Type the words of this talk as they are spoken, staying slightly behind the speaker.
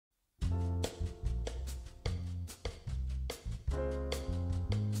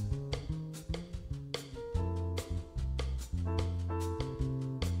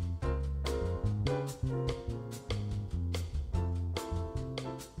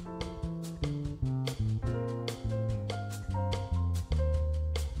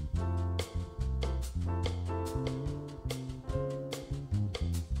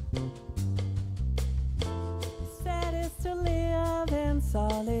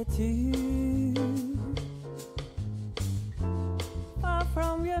solitude. Far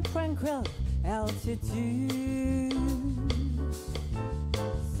from your tranquil altitude.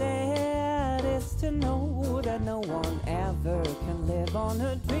 Sad is to know that no one ever can live on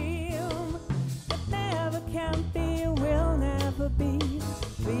a dream. It never can be, will never be.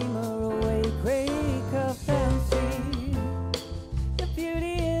 Dreamer awake, wake of fancy. The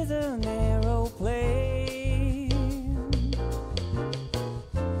beauty is a narrow plane.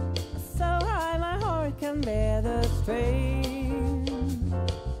 So high my heart can bear the strain.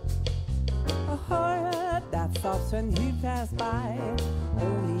 A heart that stops when you pass by,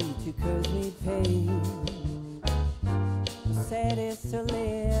 only to cause me pain. Sad is to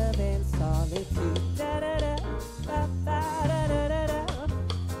live in solitude. Da da da da da da da da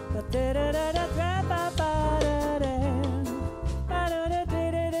da da da da da da da.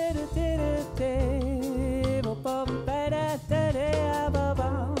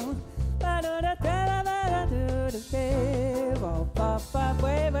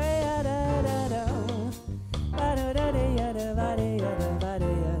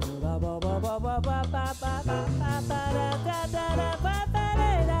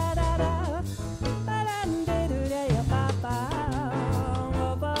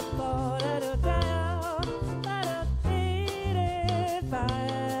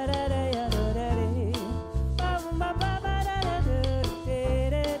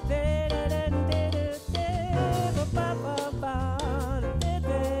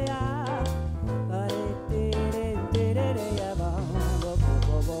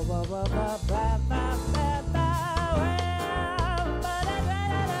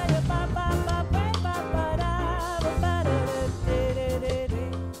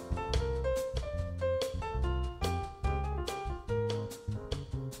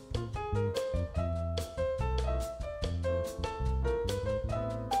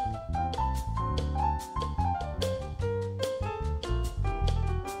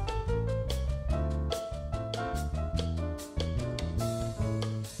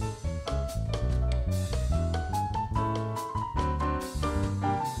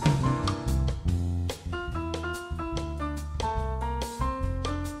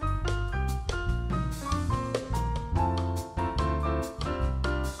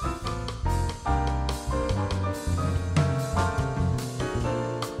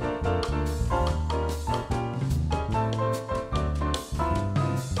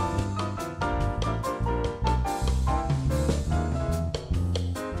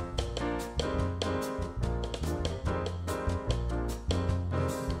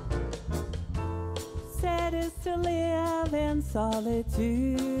 To live in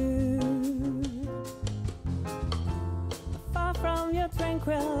solitude, far from your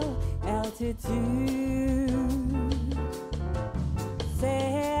tranquil altitude.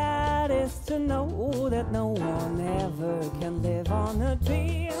 Sad is to know that no one ever can live on a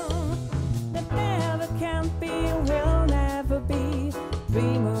dream that never can be, will never be.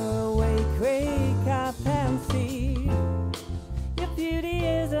 Dreamer awake, wake up and see. Your beauty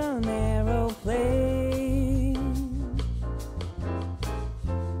is a narrow place.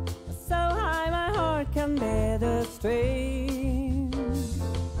 Can bear the strain.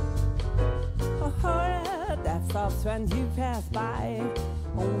 A heart that stops when you pass by,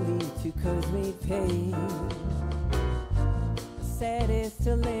 only to cause me pain. Sad is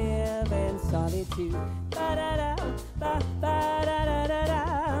to live in solitude. Ba da da ba ba da da da da.